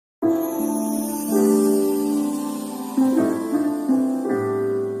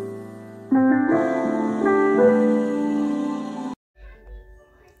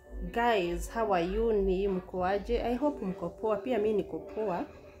Guys, how are you? Ni mko aje? I hope mko poa. Pia mimi niko poa.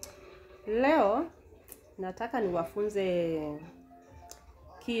 Leo nataka niwafunze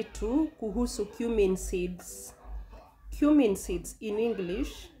kitu kuhusu cumin seeds. Cumin seeds in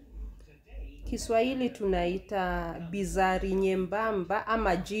English, Kiswahili tunaita mbizari nyembamba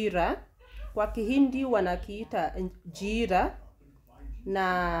ama jira. Kwa Kihindi wanakiita jira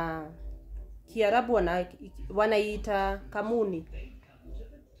na Kiarabu wanaita kamuni.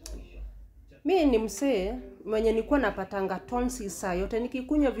 Mimi ni msee mwenye nilikuwa napatanga tonsils saa yote.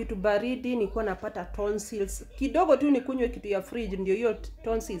 Nikikunywa vitu baridi nilikuwa napata tonsils. Kidogo tu nikunywe kitu ya fridge ndio hiyo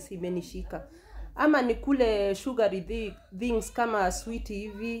tonsils imenishika. Ama nikule sugary things kama sweet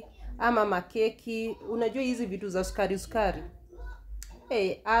hivi ama makeki. Unajua hizi vitu za sukari.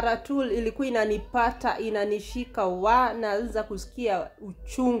 Aratul ilikuwa inanipata, inanishika naanza kusikia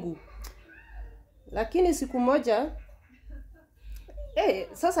uchungu. Lakini siku moja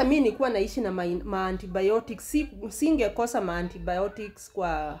sasa mimi nilikuwa naishi na antibiotics. Singekosa antibiotics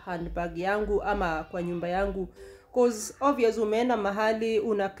kwa handbag yangu ama kwa nyumba yangu. Cause obvious umeenda mahali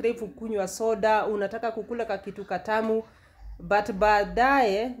una crave kunywa soda, unataka kukula ka kitu katamu, but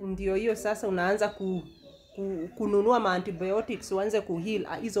baadaye ndio hiyo sasa unaanza kununua antibiotics uanze kuheal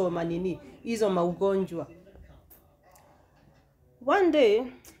hizo maugonjwa. One day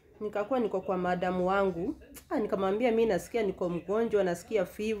nikakuwa niko kwa madamu wangu, nikamwambia mimi nasikia niko mgonjwa, nasikia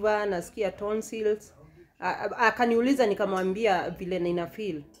fever, nasikia tonsils. Akaniuliza, nikamwambia vile nina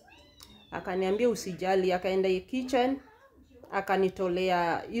feel. Akaniambia usijali, akaenda kitchen,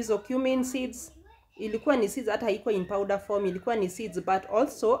 akanitolea hizo cumin seeds. Ilikuwa ni seeds, hata haikuwa in powder form, ilikuwa ni seeds, but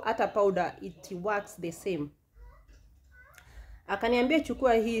also hata powder it works the same. Akaniambia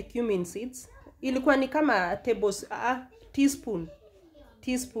chukua hii cumin seeds. Ilikuwa ni kama teaspoon.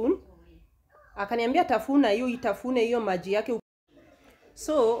 Akaniambia tafuna hiyo, itafune hiyo maji yake.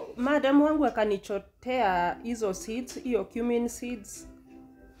 So madam wangu akanichotea hizo seeds, hiyo cumin seeds.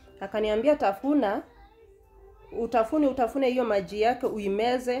 Akaniambia utafune hiyo maji yake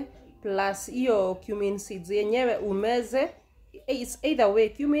uimeze, plus hiyo cumin seeds yenyewe umeze. It's either way,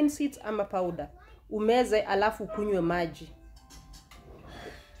 cumin seeds ama powder. Umeze alafu kunywe maji.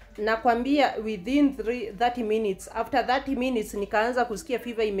 Nakwambia within 30 minutes, after 30 minutes nikaanza kusikia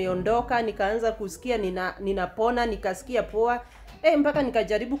fever imeondoka, nikaanza kusikia ninapona, nikasikia poa. Mpaka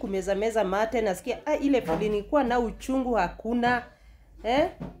nikajaribu kumeza mate, nasikia ile feeling ilikuwa na uchungu hakuna.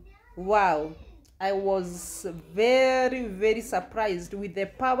 Wow, I was very very surprised with the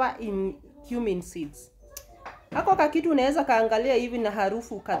power in cumin seeds. Hako kakitu unaweza kaangalia hivi na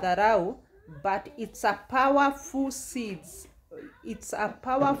harufu kadharau, but it's a powerful seeds. It's a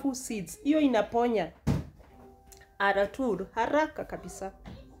powerful seeds. Hiyo inaponya aratur haraka kabisa.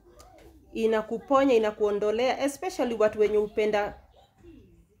 Inakuponya, inakuondolea, especially watu wenye upenda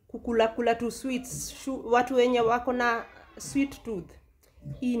kukula tu sweets, watu wenye wako na sweet tooth.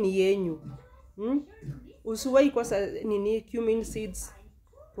 Hii ni yenyu. Usiwahi kosa cumin seeds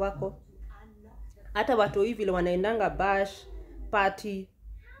wako. Hata watu hivi wanaendanga bash party,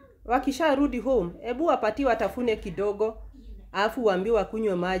 wakisharudi home, hebu wapatie watafune kidogo, alafu waambiwe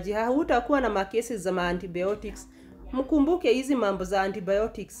wakunywe maji. Hutakuwa na makesi za antibiotics. Mkumbuke hizi mambo za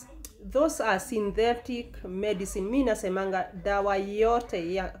antibiotics, those are synthetic medicine. Mimi nasemanga dawa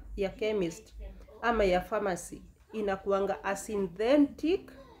yote ya chemist ama ya pharmacy inakuanga a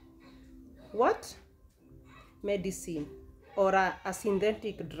synthetic medicine or a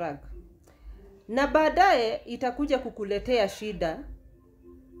synthetic drug. Na baadaye itakuja kukuletea shida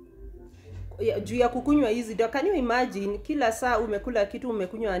juu ya kukunywa hizi dawa. Can you imagine kila saa umekula kitu,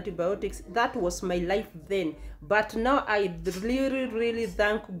 umekunywa antibiotics? That was my life then, but now I really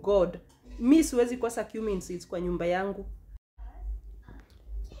thank God. Mimi siwezi kosa cumin seeds kwa nyumba yangu.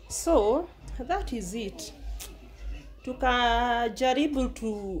 So that is it. Tukajaribu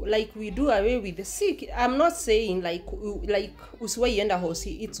to we do away with the sick. I'm not saying like usiwahi enda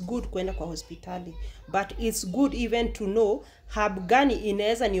hospitali. It's good kwenda kwa hospitali, but it's good even to know herb gani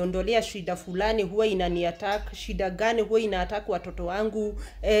inaweza niondolea shida fulani huwa inaniattack, shida gani huwa inaattack watoto wangu.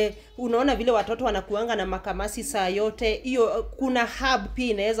 Unaona vile watoto wanakuanga na makamasi saa yote, hiyo kuna herb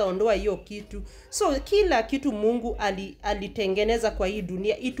pia inaweza ondoa hiyo kitu. So kila kitu Mungu alitengeneza kwa hii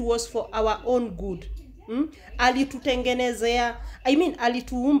dunia, it was for our own good. Alitutengenezea,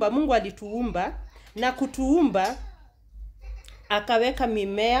 alituumba. Mungu alituumba, na kutuumba akaweka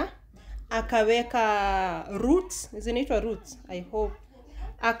mimea, akaweka roots, zinaitwa roots I hope,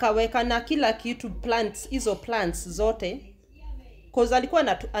 akaweka na kila kitu, plants, hizo plants zote, cause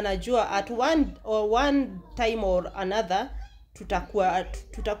alikuwa anajua at one time or another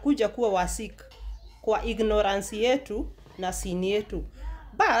tutakuja kuwa wasik kwa ignorance yetu na sin yetu.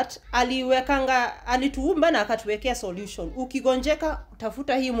 but alituumba na akatuwekea solution. Ukigonjeka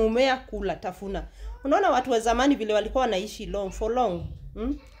tafuta hii mumea, kula, tafuna. Unaona watu wa zamani vile walikuwa wanaishi for long.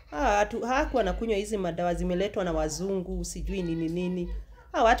 Hakuwa nakunywa hizi madawa zimeletwa na wazungu, sijui nini.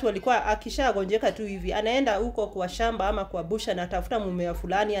 Watu walikuwa akishagonjeka tu hivi, anaenda huko kwa shamba ama kwa busha na tafuta mumea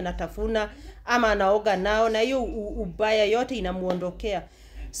fulani, anatafuna ama anaoga nao, na hiyo ubaya yote inamuondokea.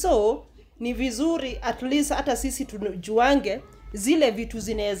 So ni vizuri at least hata sisi tujuange zile vitu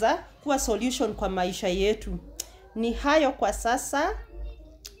zinaweza kuwa solution kwa maisha yetu. Ni hayo kwa sasa.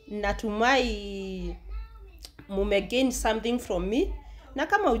 Natumai mumegain something from me. Na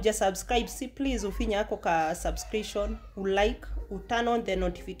kama uja subscribe, please ufinya hako ka subscription, ulike, turn on the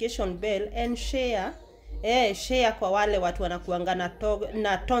notification bell and share. Share kwa wale watu wanakuanga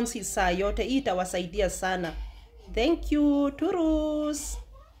na tonsils saa yote. Hii itawasaidia sana. Thank you. Turus.